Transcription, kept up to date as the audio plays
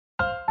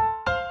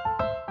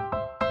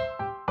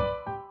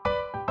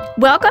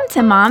Welcome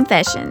to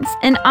Momfessions,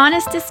 an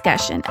honest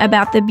discussion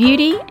about the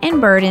beauty and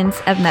burdens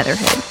of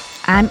motherhood.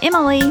 I'm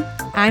Emily.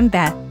 I'm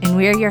Beth, and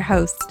we're your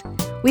hosts.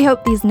 We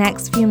hope these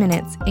next few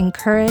minutes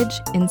encourage,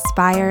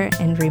 inspire,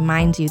 and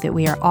remind you that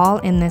we are all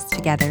in this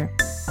together.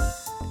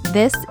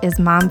 This is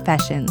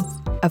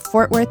Momfessions, a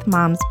Fort Worth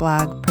Moms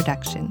blog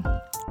production.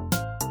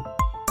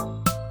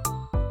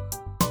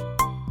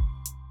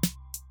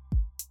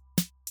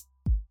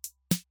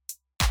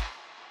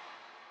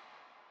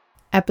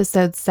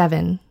 Episode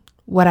 7,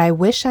 What I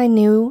Wish I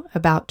Knew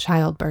About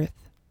Childbirth.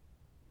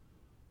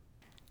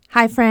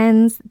 Hi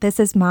friends, this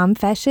is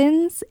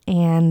Momfessions,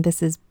 and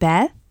this is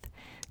Beth.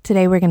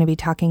 Today we're going to be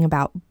talking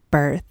about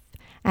birth.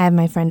 I have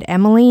my friend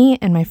Emily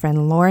and my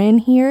friend Lauren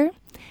here,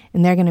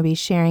 and they're going to be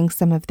sharing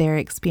some of their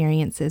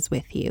experiences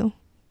with you.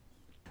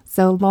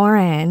 So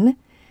Lauren,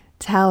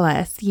 tell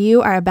us,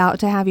 you are about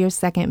to have your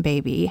second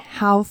baby.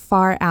 How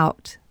far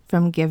out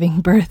from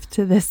giving birth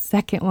to this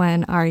second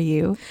one are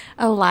you?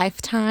 A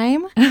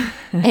lifetime,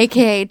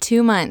 aka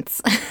 2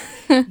 months.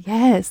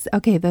 Yes.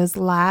 Okay, those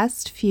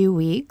last few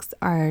weeks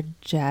are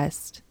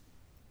just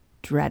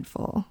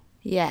dreadful.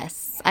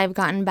 Yes, I've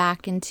gotten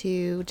back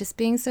into just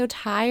being so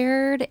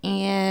tired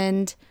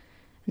and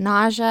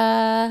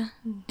nausea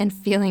and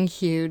feeling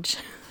huge.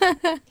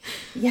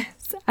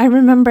 Yes. I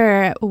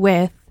remember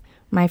with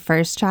my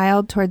first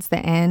child towards the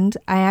end,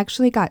 I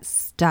actually got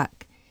stuck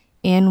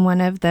in one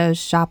of those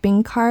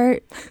shopping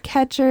cart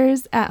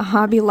catchers at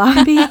Hobby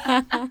Lobby.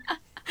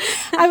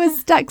 I was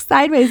stuck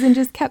sideways and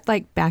just kept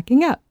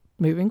backing up,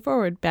 moving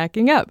forward,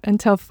 backing up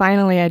until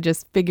finally I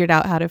just figured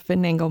out how to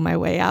finagle my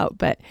way out.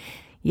 But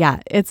yeah,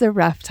 it's a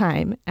rough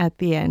time at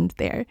the end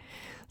there.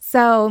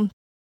 So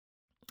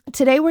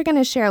today we're going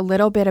to share a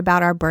little bit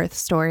about our birth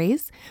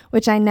stories,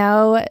 which I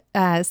know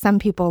some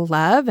people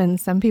love and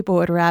some people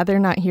would rather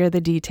not hear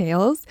the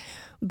details.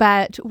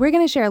 But we're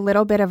going to share a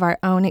little bit of our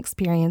own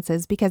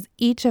experiences because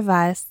each of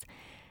us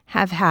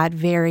have had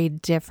very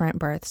different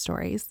birth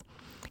stories.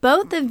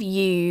 Both of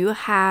you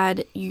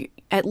had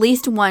at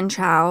least one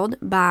child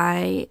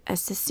by a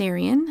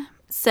cesarean.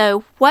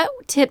 So what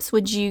tips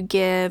would you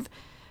give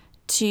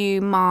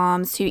to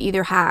moms who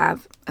either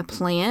have a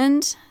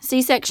planned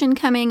C-section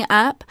coming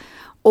up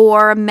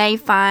or may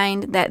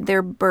find that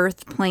their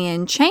birth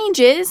plan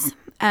changes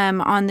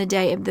on the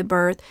day of the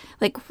birth?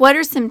 What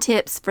are some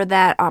tips for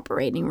that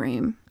operating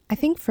room? I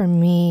think for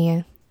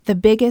me, the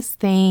biggest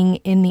thing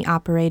in the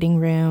operating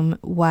room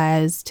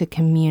was to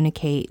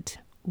communicate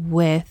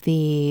with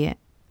the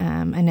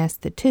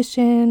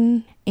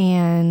anesthetician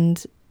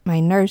and my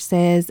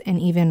nurses and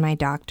even my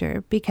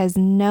doctor, because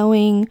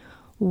knowing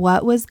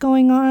what was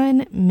going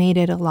on made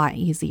it a lot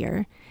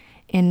easier.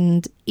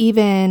 And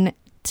even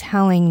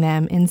telling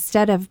them,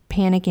 instead of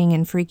panicking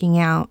and freaking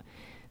out,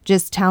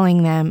 just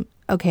telling them,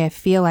 okay, I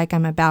feel like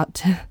I'm about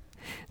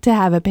to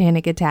have a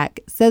panic attack,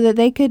 so that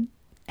they could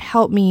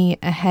help me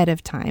ahead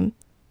of time.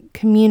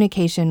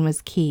 Communication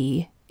was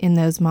key in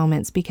those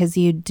moments because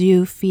you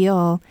do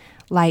feel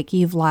like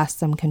you've lost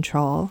some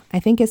control.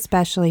 I think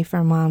especially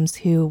for moms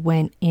who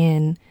went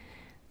in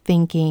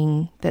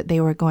thinking that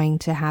they were going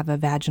to have a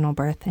vaginal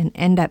birth and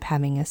end up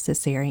having a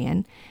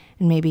cesarean.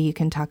 And maybe you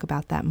can talk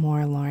about that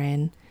more,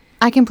 Lauren.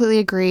 I completely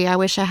agree. I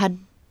wish I had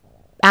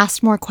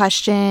asked more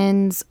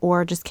questions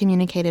or just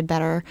communicated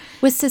better.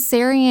 With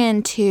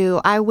cesarean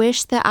too, I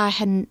wish that I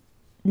had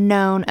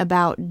known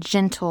about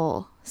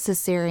gentle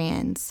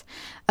cesareans.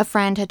 A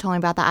friend had told me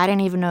about that. I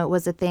didn't even know it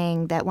was a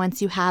thing, that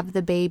once you have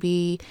the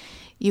baby,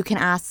 you can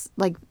ask,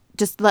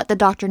 just let the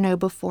doctor know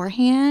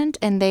beforehand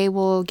and they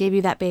will give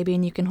you that baby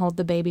and you can hold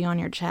the baby on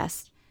your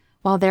chest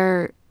while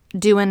they're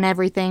doing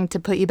everything to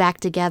put you back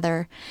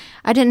together.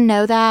 I didn't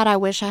know that. I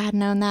wish I had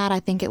known that. I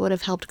think it would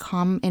have helped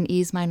calm and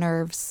ease my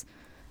nerves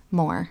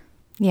more.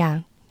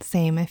 Yeah,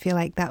 same. I feel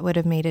like that would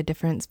have made a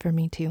difference for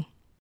me too.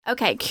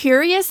 Okay,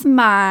 curious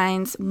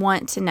minds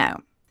want to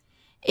know.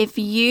 If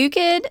you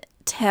could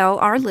tell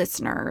our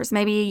listeners,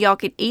 maybe y'all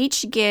could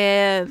each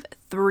give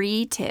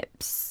 3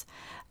 tips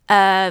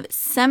of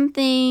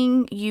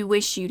something you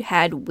wish you'd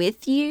had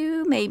with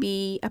you,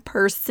 maybe a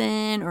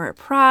person or a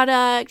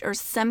product or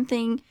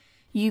something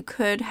you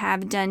could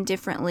have done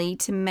differently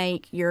to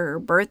make your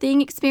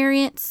birthing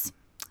experience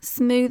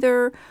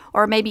smoother,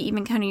 or maybe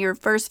even kind of your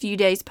first few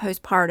days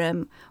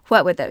postpartum.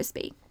 What would those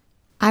be?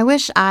 I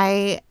wish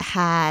I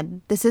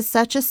had, this is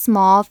such a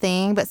small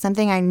thing, but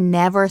something I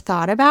never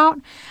thought about.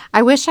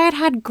 I wish I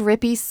had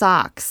grippy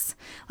socks.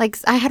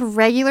 I had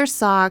regular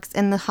socks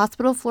and the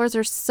hospital floors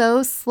are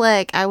so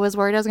slick. I was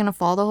worried I was going to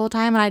fall the whole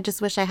time. And I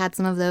just wish I had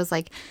some of those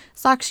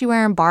socks you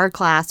wear in bar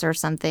class or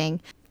something.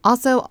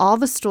 Also, all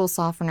the stool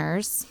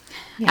softeners.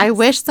 Yes, I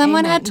wish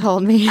someone had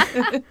told me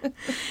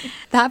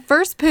that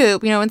first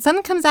poop, when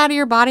something comes out of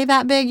your body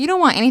that big, you don't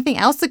want anything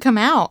else to come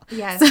out.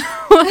 Yes.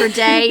 For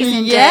days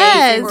and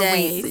days and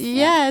days.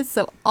 Yes.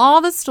 So all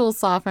the stool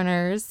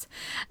softeners.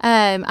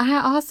 I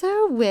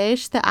also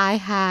wish that I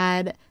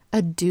had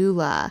a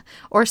doula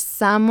or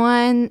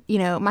someone,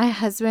 my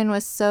husband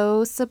was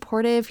so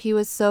supportive. He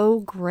was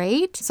so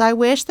great. So I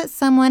wish that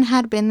someone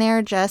had been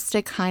there just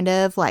to kind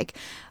of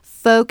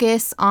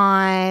focus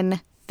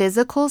on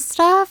physical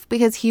stuff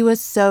because he was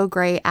so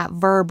great at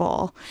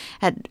verbal,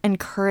 at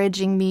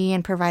encouraging me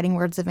and providing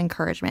words of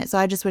encouragement. So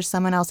I just wish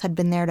someone else had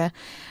been there to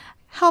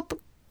help,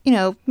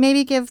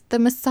 maybe give the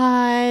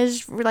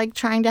massage, like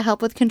trying to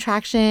help with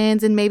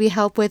contractions and maybe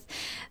help with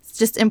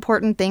just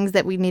important things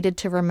that we needed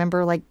to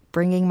remember, like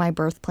bringing my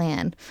birth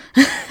plan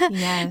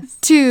Yes.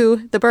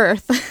 to the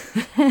birth.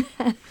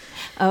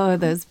 Oh,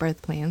 those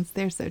birth plans.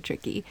 They're so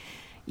tricky.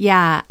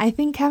 Yeah, I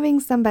think having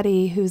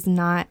somebody who's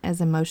not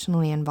as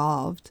emotionally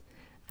involved.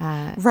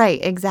 Right,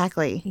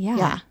 exactly.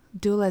 Yeah.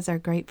 Doulas are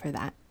great for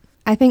that.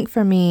 I think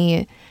for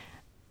me,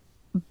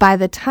 by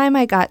the time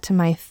I got to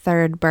my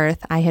third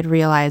birth, I had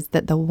realized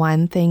that the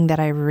one thing that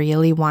I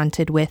really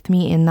wanted with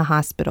me in the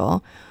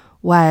hospital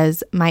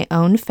was my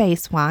own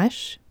face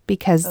wash,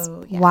 because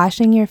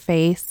washing your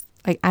face,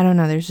 like, I don't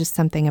know, there's just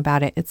something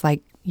about it. It's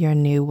like you're a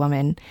new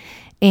woman.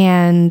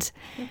 And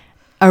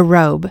a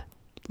robe,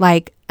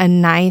 like a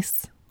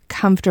nice,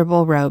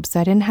 comfortable robe.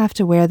 So I didn't have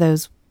to wear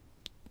those.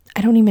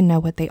 I don't even know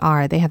what they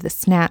are. They have the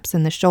snaps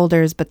in the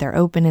shoulders, but they're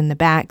open in the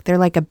back. They're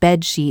like a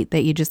bed sheet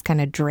that you just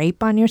kind of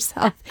drape on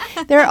yourself.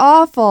 They're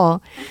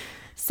awful.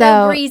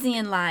 So breezy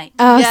and light.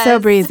 Oh, yes. So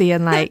breezy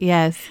and light,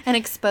 yes. And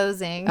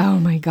exposing. Oh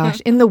my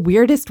gosh, in the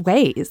weirdest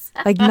ways.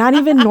 Like not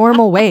even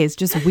normal ways,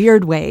 just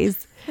weird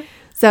ways.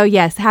 So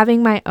yes,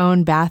 having my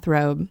own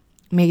bathrobe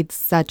made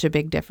such a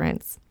big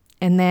difference.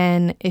 And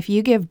then if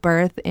you give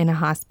birth in a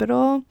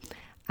hospital,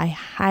 I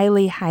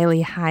highly,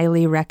 highly,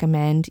 highly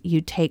recommend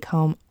you take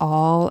home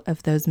all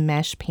of those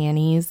mesh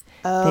panties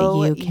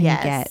that you can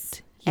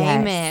get. Yes.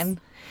 Amen.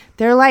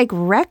 They're like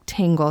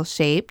rectangle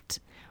shaped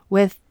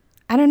with,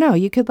 I don't know,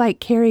 you could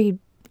like carry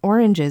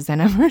oranges in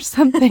them or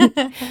something.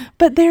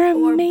 But they're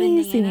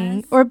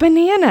amazing. Or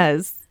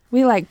bananas.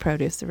 We like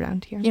produce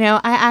around here.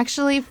 I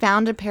actually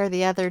found a pair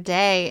the other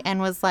day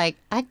and was like,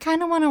 I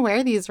kind of want to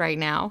wear these right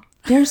now.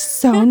 They're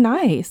so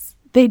nice.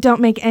 They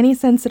don't make any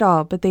sense at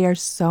all, but they are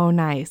so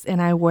nice.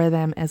 And I wore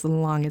them as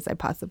long as I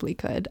possibly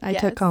could. I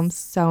took home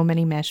so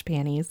many mesh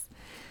panties.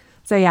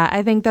 So yeah,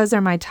 I think those are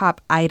my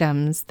top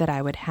items that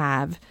I would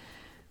have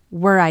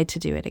were I to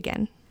do it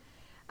again.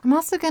 I'm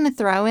also going to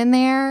throw in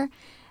there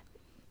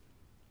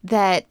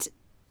that,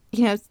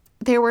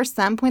 there were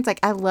some points, like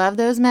I love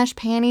those mesh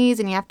panties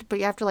and you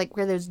have to like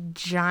wear those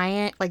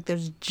ginormous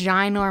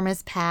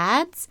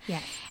pads.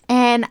 Yes.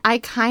 And I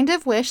kind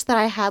of wish that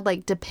I had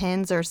like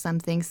Depends or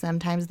something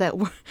sometimes that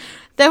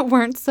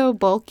weren't so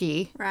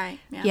bulky. Right.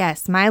 Yeah.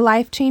 Yes, my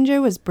life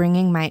changer was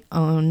bringing my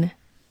own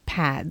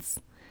pads.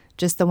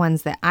 Just the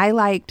ones that I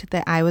liked,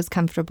 that I was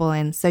comfortable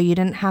in. So you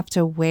didn't have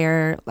to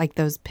wear like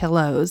those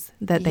pillows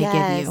that they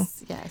give you.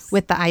 Yes.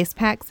 With the ice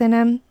packs in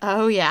them.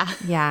 Oh, yeah.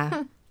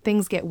 Yeah.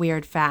 Things get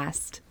weird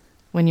fast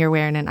when you're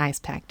wearing an ice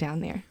pack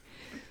down there.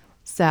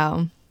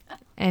 So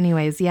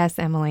anyways, yes,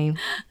 Emily,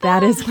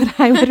 that is what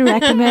I would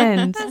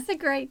recommend. That's a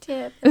great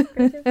tip.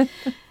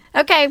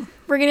 Okay,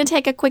 we're going to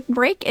take a quick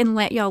break and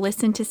let y'all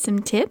listen to some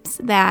tips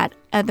that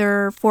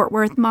other Fort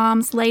Worth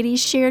moms ladies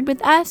shared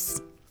with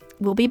us.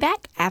 We'll be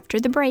back after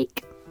the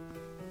break.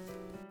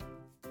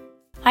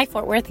 Hi,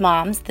 Fort Worth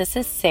moms. This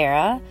is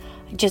Sarah.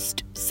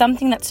 Just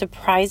something that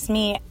surprised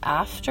me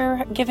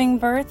after giving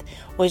birth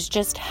was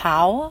just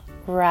how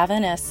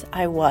ravenous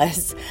I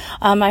was.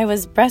 I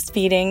was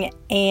breastfeeding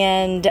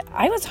and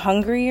I was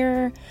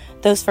hungrier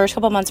those first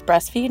couple months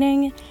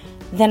breastfeeding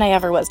than I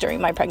ever was during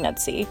my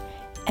pregnancy.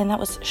 And that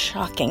was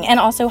shocking. And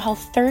also how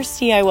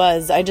thirsty I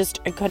was. I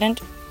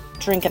couldn't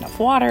drink enough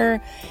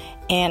water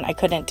and I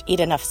couldn't eat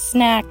enough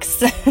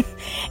snacks.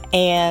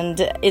 And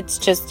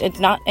it's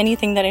not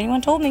anything that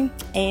anyone told me.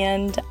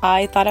 And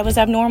I thought I was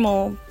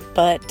abnormal,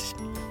 but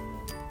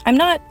I'm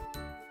not.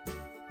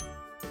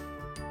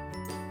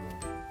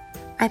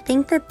 I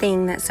think the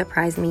thing that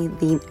surprised me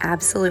the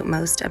absolute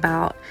most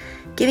about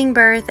giving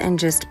birth and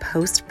just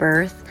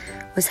post-birth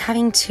was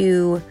having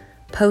to,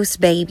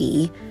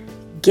 post-baby,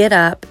 get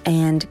up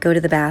and go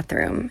to the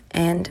bathroom.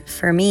 And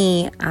for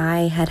me,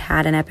 I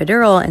had an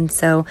epidural, and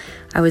so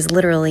I was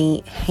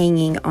literally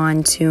hanging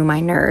on to my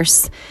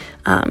nurse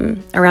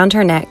around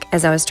her neck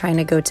as I was trying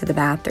to go to the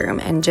bathroom.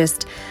 And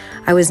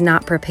I was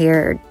not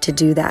prepared to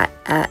do that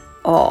at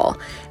all.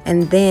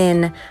 And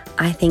then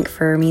I think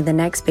for me, the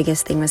next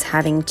biggest thing was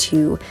having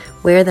to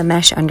wear the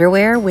mesh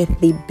underwear with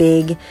the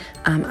big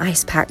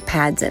ice pack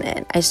pads in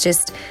it.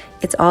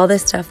 It's all the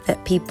stuff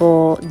that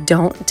people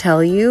don't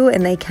tell you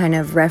and they kind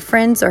of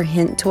reference or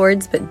hint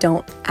towards, but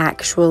don't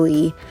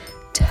actually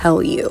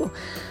tell you.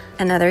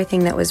 Another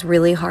thing that was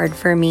really hard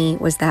for me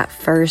was that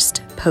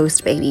first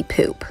post-baby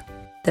poop.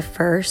 The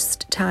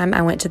first time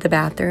I went to the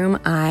bathroom,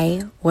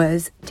 I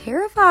was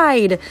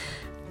terrified.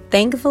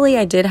 Thankfully,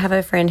 I did have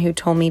a friend who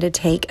told me to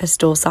take a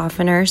stool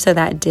softener, so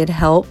that did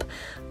help.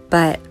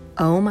 But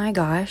oh my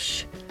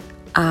gosh,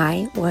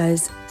 I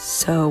was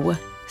so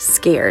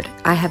scared.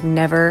 I have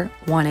never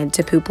wanted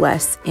to poop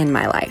less in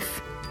my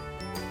life.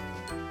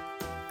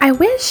 I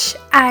wish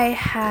I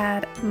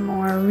had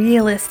more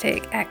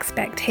realistic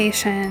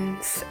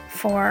expectations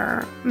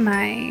for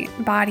my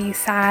body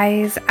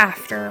size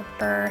after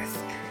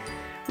birth.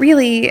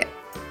 Really,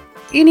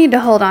 you need to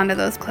hold on to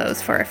those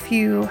clothes for a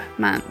few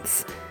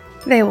months.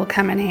 They will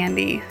come in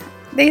handy.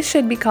 They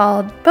should be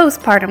called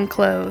postpartum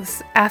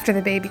clothes after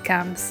the baby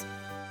comes.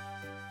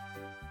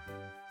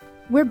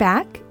 We're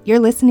back. You're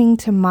listening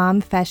to Mom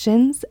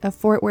Fashions, a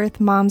Fort Worth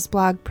Moms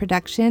Blog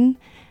production.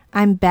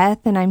 I'm Beth,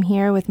 and I'm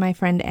here with my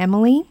friend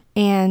Emily.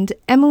 And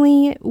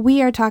Emily,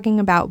 we are talking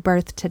about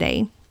birth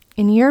today.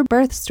 And your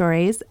birth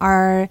stories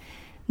are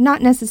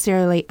not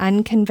necessarily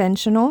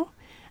unconventional.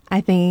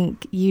 I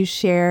think you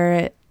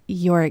share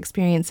your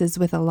experiences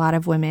with a lot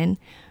of women.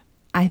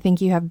 I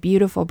think you have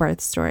beautiful birth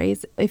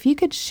stories. If you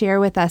could share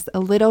with us a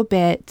little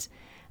bit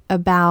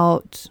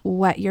about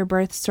what your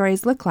birth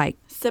stories look like.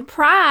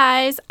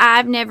 Surprise!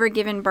 I've never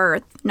given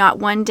birth, not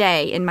one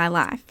day in my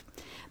life.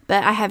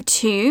 But I have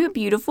two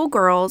beautiful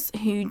girls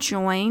who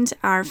joined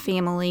our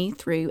family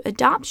through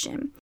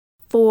adoption.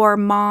 For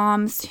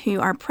moms who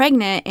are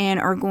pregnant and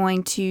are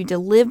going to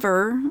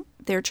deliver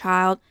their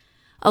child,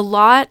 a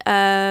lot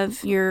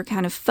of your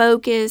kind of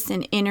focus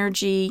and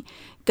energy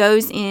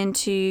goes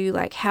into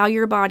like how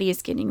your body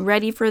is getting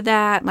ready for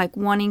that, like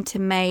wanting to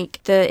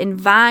make the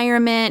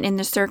environment and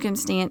the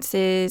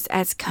circumstances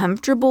as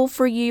comfortable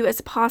for you as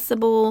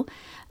possible.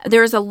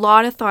 There's a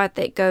lot of thought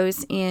that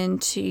goes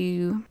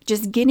into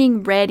just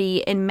getting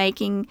ready and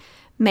making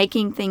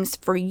things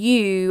for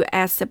you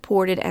as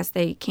supported as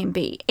they can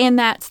be. And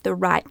that's the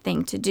right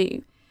thing to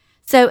do.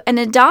 So an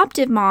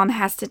adoptive mom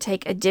has to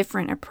take a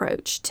different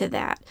approach to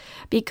that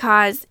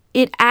because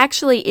it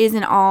actually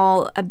isn't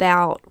all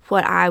about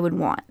what I would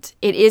want.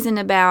 It isn't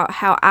about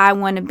how I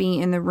want to be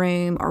in the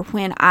room or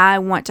when I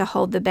want to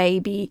hold the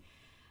baby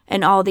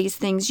and all these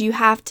things. You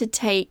have to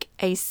take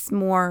a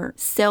more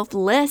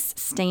selfless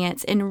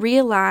stance and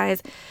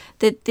realize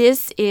that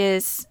this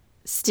is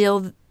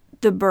still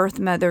the birth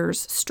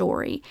mother's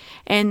story.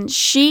 And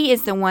she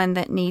is the one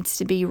that needs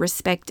to be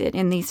respected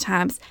in these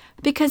times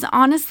because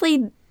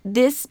honestly,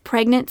 this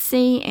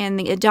pregnancy and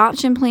the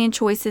adoption plan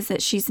choices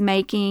that she's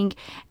making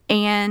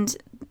and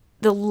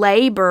the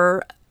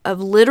labor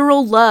of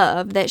literal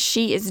love that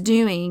she is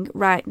doing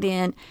right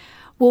then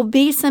will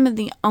be some of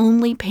the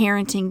only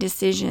parenting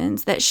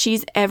decisions that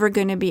she's ever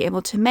going to be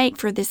able to make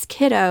for this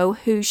kiddo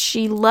who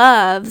she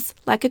loves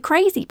like a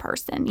crazy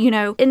person, you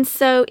know? And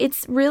so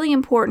it's really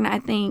important, I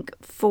think,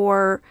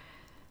 for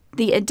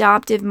the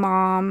adoptive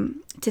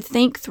mom to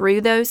think through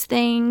those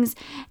things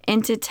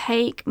and to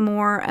take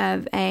more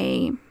of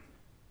a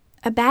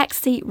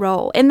backseat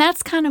role. And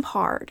that's kind of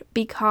hard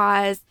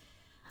because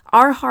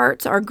our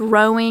hearts are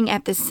growing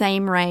at the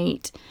same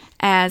rate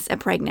as a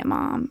pregnant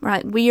mom,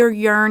 right? We are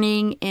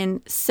yearning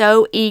and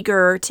so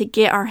eager to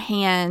get our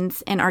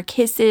hands and our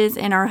kisses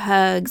and our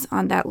hugs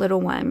on that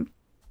little one.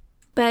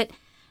 But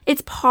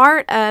it's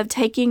part of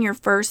taking your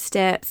first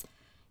steps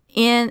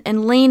in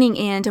and leaning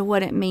into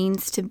what it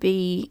means to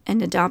be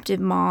an adoptive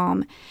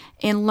mom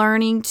and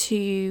learning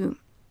to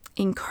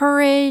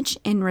encourage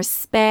and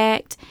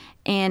respect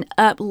and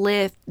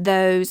uplift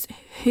those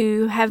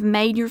who have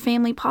made your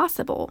family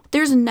possible.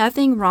 There's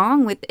nothing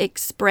wrong with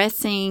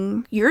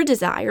expressing your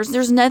desires.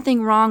 There's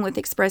nothing wrong with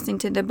expressing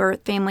to the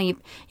birth family,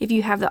 if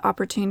you have the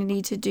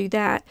opportunity to do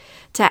that,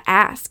 to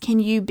ask, can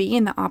you be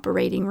in the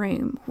operating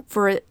room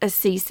for a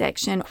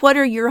C-section? What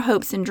are your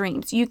hopes and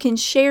dreams? You can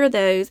share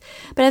those,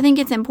 but I think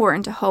it's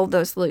important to hold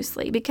those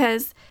loosely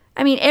because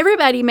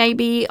everybody may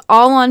be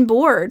all on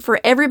board for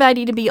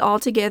everybody to be all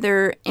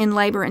together in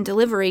labor and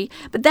delivery,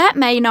 but that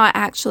may not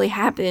actually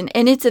happen.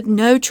 And it's of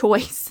no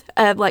choice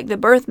of like the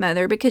birth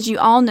mother because you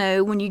all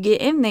know when you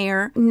get in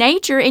there,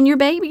 nature and your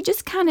baby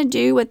just kind of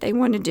do what they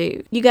want to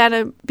do. You got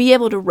to be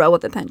able to roll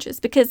with the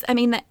punches because,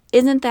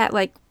 isn't that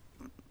like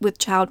with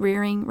child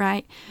rearing,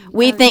 right?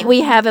 We think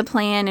we have a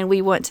plan and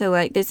we want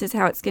to this is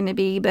how it's going to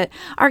be, but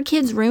our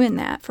kids ruin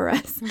that for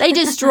us. They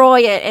destroy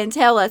it and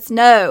tell us,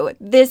 no,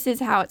 this is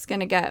how it's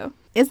going to go.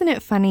 Isn't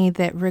it funny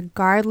that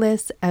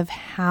regardless of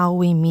how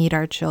we meet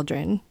our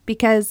children,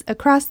 because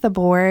across the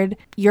board,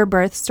 your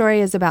birth story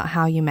is about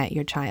how you met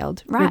your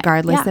child, right,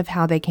 regardless of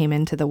how they came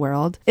into the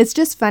world. It's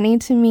just funny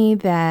to me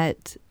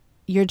that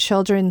your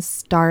children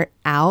start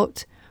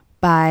out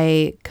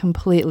by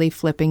completely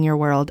flipping your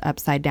world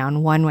upside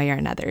down one way or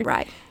another.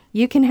 Right.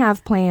 You can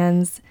have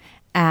plans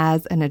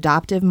as an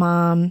adoptive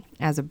mom,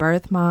 as a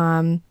birth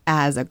mom,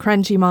 as a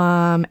crunchy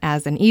mom,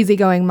 as an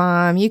easygoing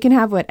mom. You can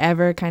have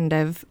whatever kind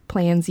of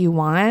plans you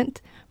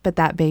want, but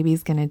that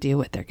baby's going to do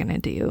what they're going to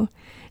do.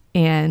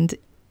 And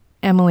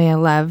Emily, I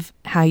love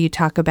how you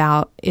talk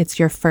about it's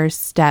your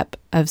first step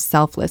of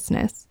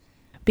selflessness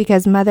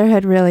because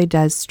motherhood really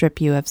does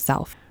strip you of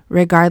self.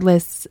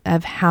 Regardless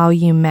of how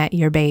you met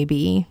your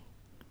baby,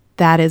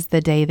 that is the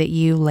day that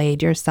you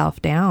laid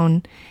yourself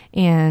down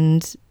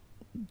and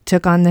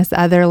took on this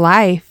other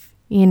life.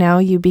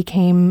 You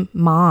became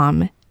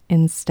mom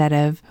instead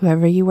of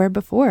whoever you were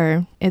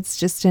before. It's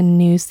just a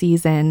new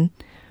season,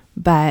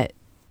 but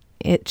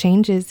it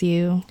changes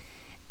you.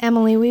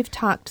 Emily, we've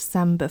talked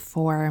some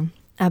before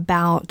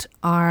about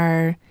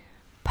our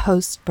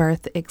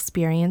post-birth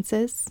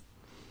experiences.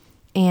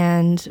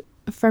 And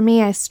for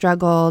me, I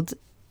struggled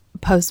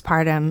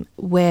postpartum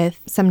with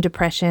some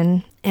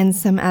depression and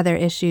some other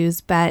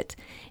issues. But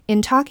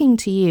in talking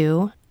to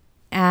you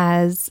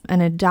as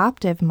an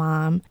adoptive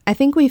mom, I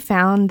think we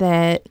found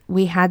that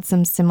we had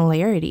some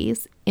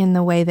similarities in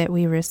the way that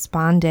we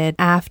responded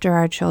after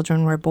our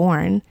children were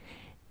born.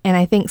 And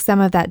I think some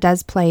of that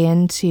does play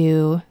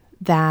into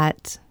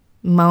that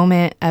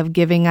moment of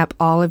giving up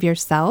all of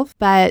yourself.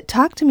 But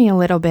talk to me a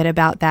little bit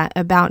about that,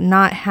 about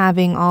not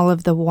having all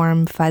of the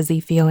warm, fuzzy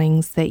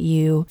feelings that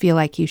you feel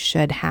like you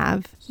should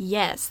have.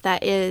 Yes,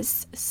 that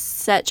is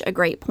such a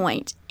great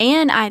point.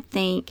 And I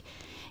think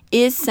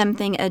is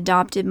something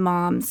adopted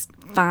moms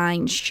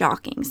find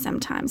shocking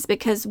sometimes,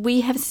 because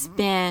we have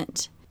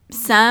spent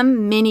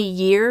some many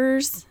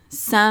years,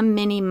 some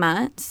many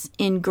months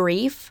in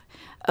grief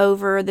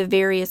over the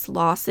various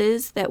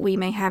losses that we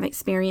may have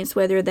experienced,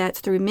 whether that's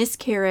through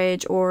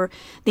miscarriage or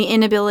the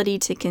inability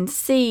to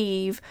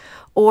conceive,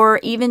 or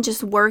even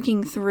just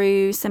working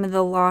through some of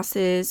the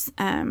losses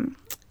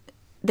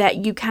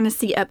that you kind of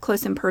see up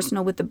close and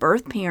personal with the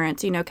birth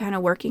parents, kind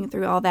of working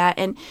through all that.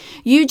 And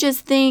you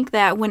just think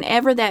that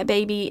whenever that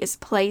baby is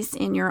placed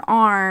in your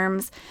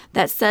arms,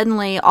 that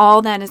suddenly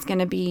all that is going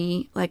to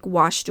be like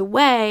washed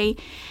away.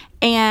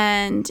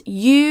 And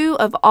you,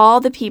 of all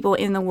the people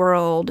in the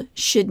world,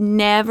 should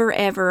never,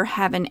 ever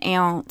have an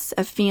ounce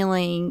of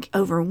feeling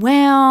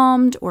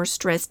overwhelmed or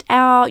stressed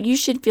out. You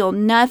should feel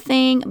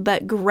nothing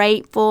but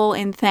grateful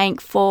and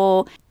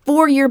thankful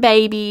for your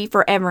baby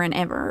forever and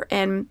ever.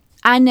 And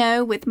I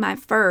know with my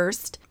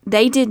first,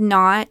 they did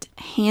not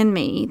hand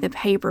me the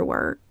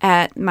paperwork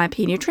at my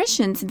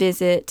pediatrician's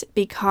visit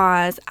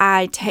because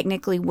I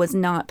technically was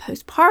not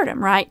postpartum,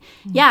 right?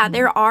 Mm-hmm. Yeah,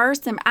 there are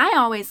some, I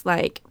always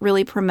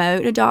really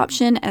promote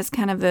adoption as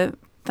kind of a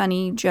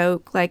funny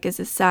joke, as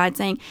a side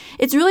saying,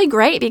 it's really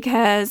great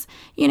because,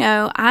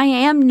 I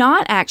am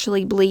not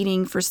actually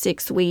bleeding for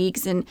 6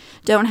 weeks and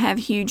don't have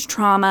huge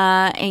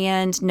trauma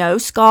and no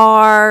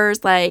scars,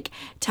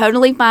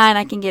 totally fine.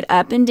 I can get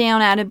up and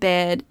down out of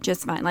bed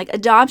just fine.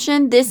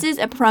 Adoption, this is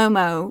a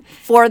promo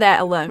for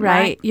that alone,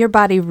 right? Your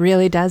body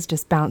really does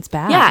just bounce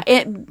back. Yeah,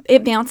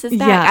 it bounces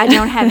back. Yeah. I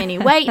don't have any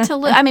weight to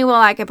lose.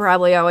 I could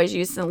probably always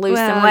lose some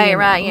weight,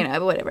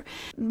 right? Whatever.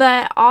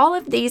 But all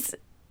of these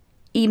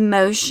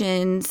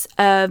emotions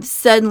of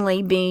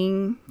suddenly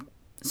being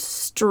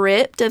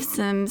stripped of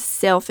some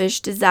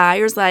selfish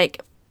desires,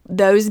 like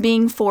those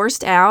being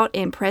forced out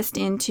and pressed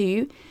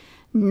into,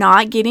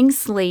 not getting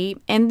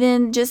sleep, and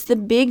then just the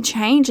big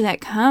change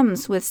that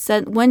comes with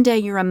one day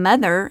you're a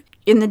mother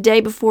and the day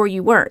before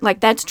you weren't.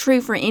 That's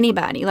true for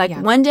anybody.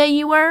 One day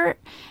you were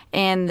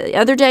and the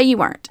other day you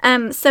weren't.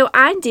 So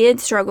I did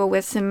struggle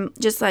with some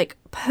just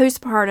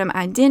postpartum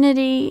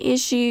identity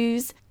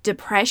issues,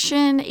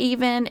 depression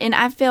even, and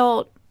I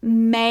felt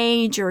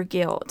major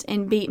guilt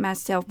and beat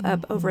myself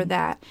up over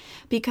that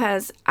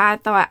because I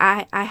thought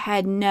I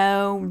had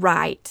no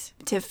right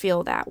to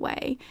feel that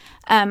way.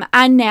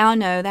 I now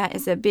know that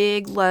is a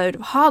big load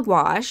of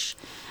hogwash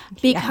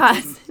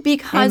because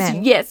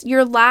Amen. Yes,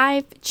 your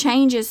life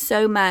changes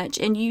so much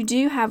and you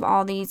do have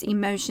all these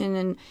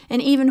emotion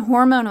and even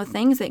hormonal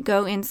things that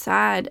go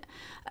inside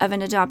of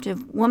an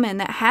adoptive woman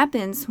that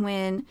happens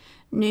when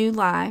new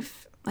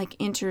life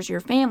enters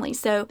your family.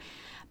 So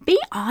be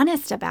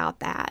honest about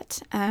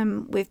that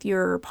with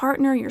your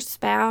partner, your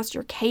spouse,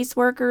 your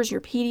caseworkers,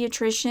 your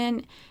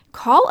pediatrician.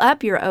 Call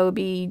up your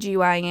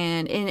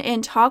OB/GYN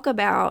and talk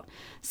about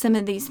some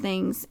of these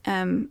things,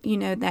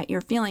 that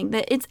you're feeling.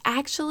 That it's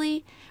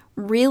actually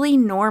really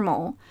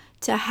normal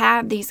to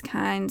have these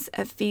kinds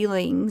of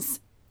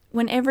feelings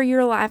whenever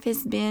your life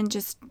has been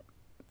just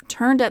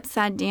turned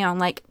upside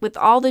down. With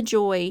all the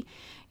joy,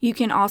 you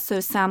can also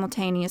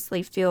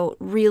simultaneously feel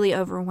really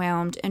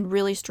overwhelmed and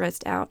really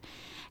stressed out.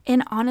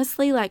 And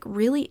honestly,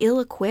 really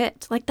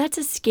ill-equipped. That's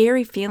a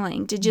scary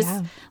feeling to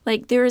just,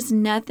 there is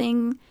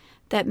nothing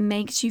that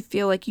makes you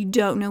feel like you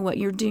don't know what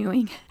you're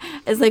doing.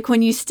 It's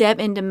when you step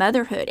into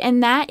motherhood.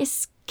 And that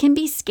can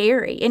be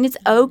scary. And it's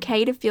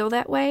okay to feel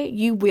that way.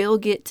 You will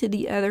get to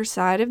the other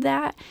side of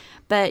that.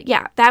 But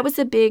yeah, that was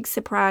a big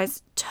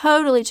surprise.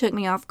 Totally took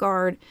me off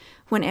guard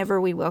whenever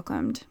we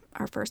welcomed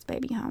our first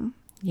baby home.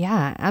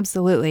 Yeah,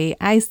 absolutely.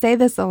 I say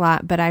this a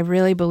lot, but I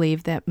really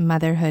believe that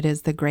motherhood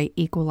is the great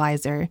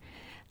equalizer.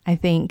 I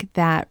think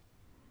that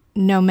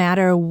no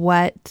matter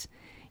what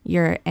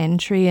your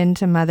entry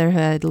into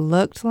motherhood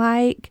looked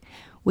like,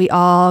 we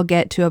all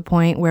get to a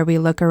point where we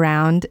look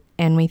around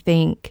and we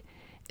think,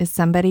 is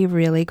somebody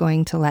really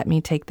going to let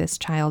me take this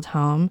child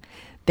home?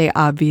 They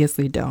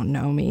obviously don't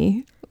know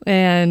me.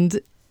 And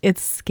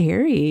it's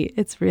scary.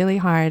 It's really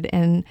hard.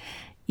 And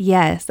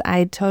yes,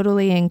 I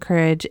totally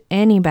encourage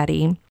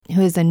anybody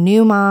who is a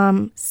new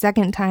mom,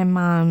 second-time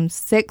mom,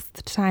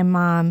 sixth-time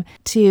mom,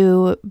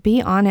 to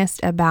be honest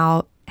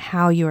about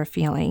how you're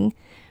feeling,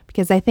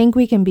 because I think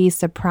we can be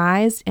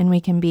surprised and we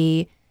can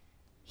be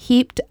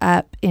heaped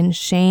up in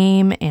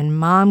shame and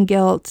mom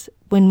guilt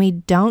when we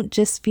don't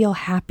just feel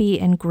happy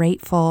and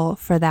grateful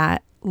for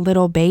that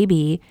little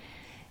baby.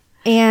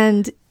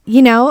 And,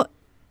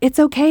 it's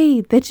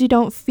okay that you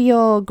don't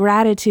feel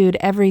gratitude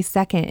every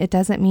second. It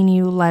doesn't mean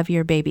you love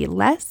your baby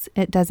less.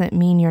 It doesn't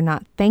mean you're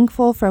not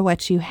thankful for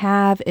what you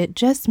have. It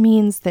just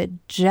means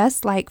that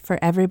just like for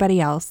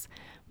everybody else,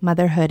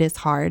 motherhood is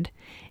hard.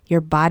 Your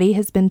body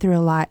has been through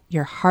a lot.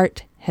 Your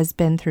heart has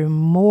been through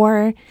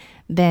more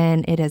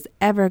than it has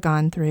ever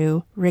gone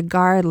through,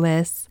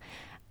 regardless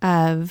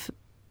of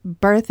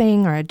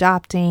birthing or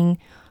adopting.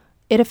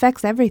 It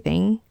affects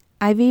everything.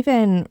 I've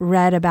even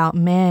read about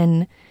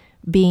men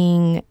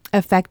being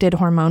affected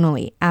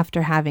hormonally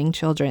after having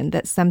children,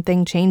 that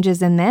something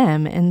changes in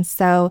them. And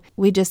so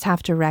we just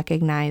have to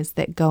recognize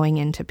that going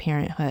into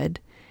parenthood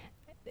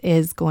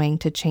is going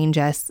to change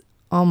us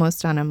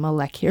almost on a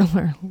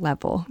molecular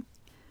level.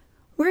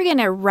 We're going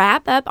to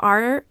wrap up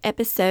our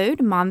episode,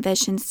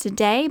 Momfessions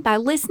Today, by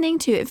listening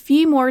to a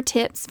few more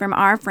tips from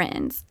our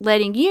friends,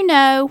 letting you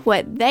know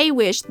what they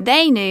wish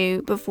they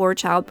knew before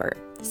childbirth.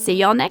 See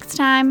y'all next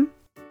time.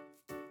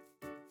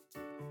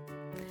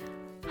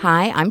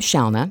 Hi, I'm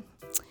Shalna,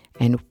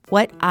 and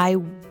what I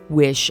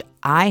wish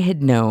I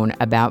had known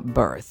about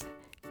birth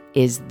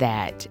is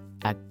that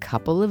a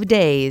couple of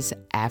days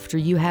after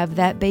you have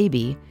that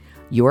baby,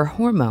 your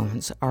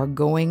hormones are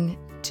going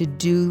to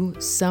do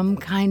some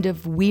kind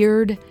of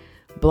weird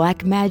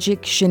black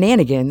magic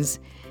shenanigans,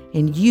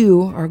 and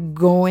you are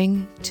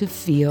going to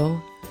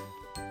feel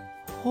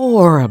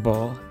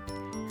horrible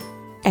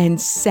and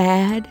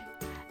sad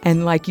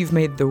and like you've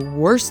made the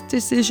worst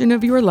decision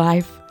of your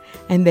life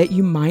and that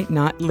you might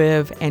not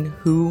live, and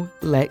who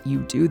let you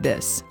do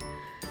this?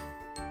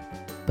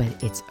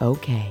 But it's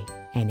okay,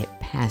 and it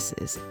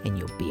passes, and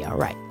you'll be all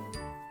right.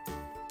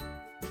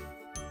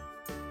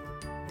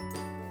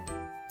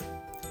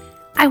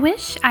 I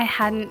wish I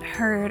hadn't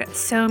heard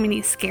so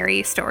many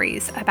scary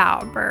stories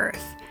about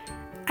birth.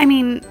 I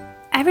mean,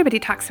 everybody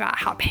talks about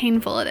how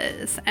painful it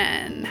is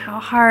and how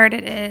hard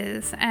it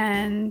is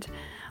and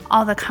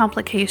all the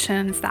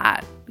complications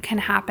that can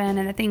happen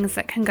and the things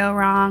that can go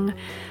wrong.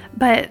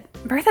 But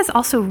birth is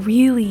also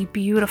really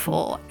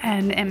beautiful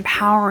and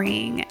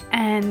empowering,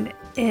 and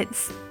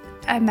it's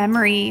a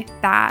memory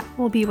that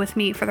will be with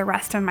me for the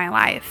rest of my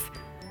life.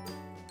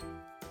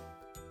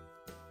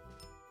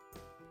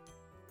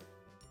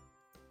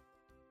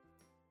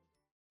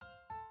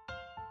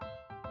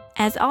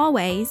 As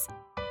always,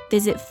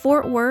 visit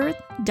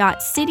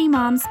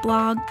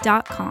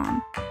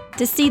fortworth.citymomsblog.com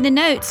to see the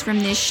notes from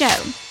this show,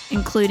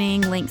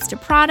 including links to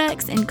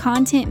products and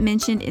content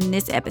mentioned in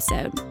this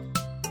episode.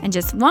 And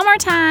just one more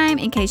time,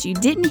 in case you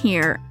didn't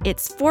hear,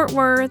 it's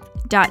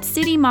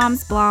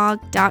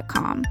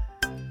fortworth.citymomsblog.com.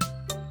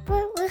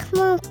 What was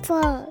my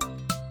blog?